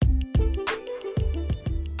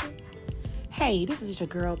Hey, this is your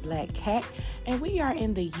girl Black Cat, and we are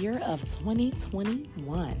in the year of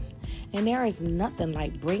 2021. And there is nothing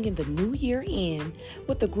like bringing the new year in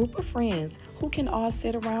with a group of friends who can all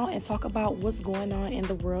sit around and talk about what's going on in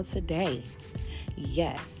the world today.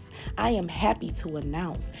 Yes, I am happy to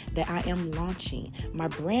announce that I am launching my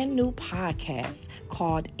brand new podcast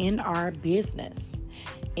called In Our Business.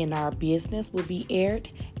 In Our Business will be aired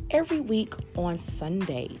every week on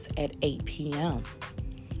Sundays at 8 p.m.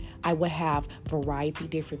 I will have variety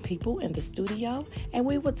different people in the studio, and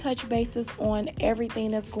we will touch bases on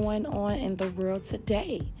everything that's going on in the world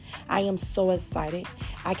today. I am so excited.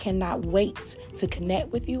 I cannot wait to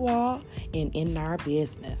connect with you all in Our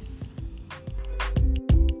Business.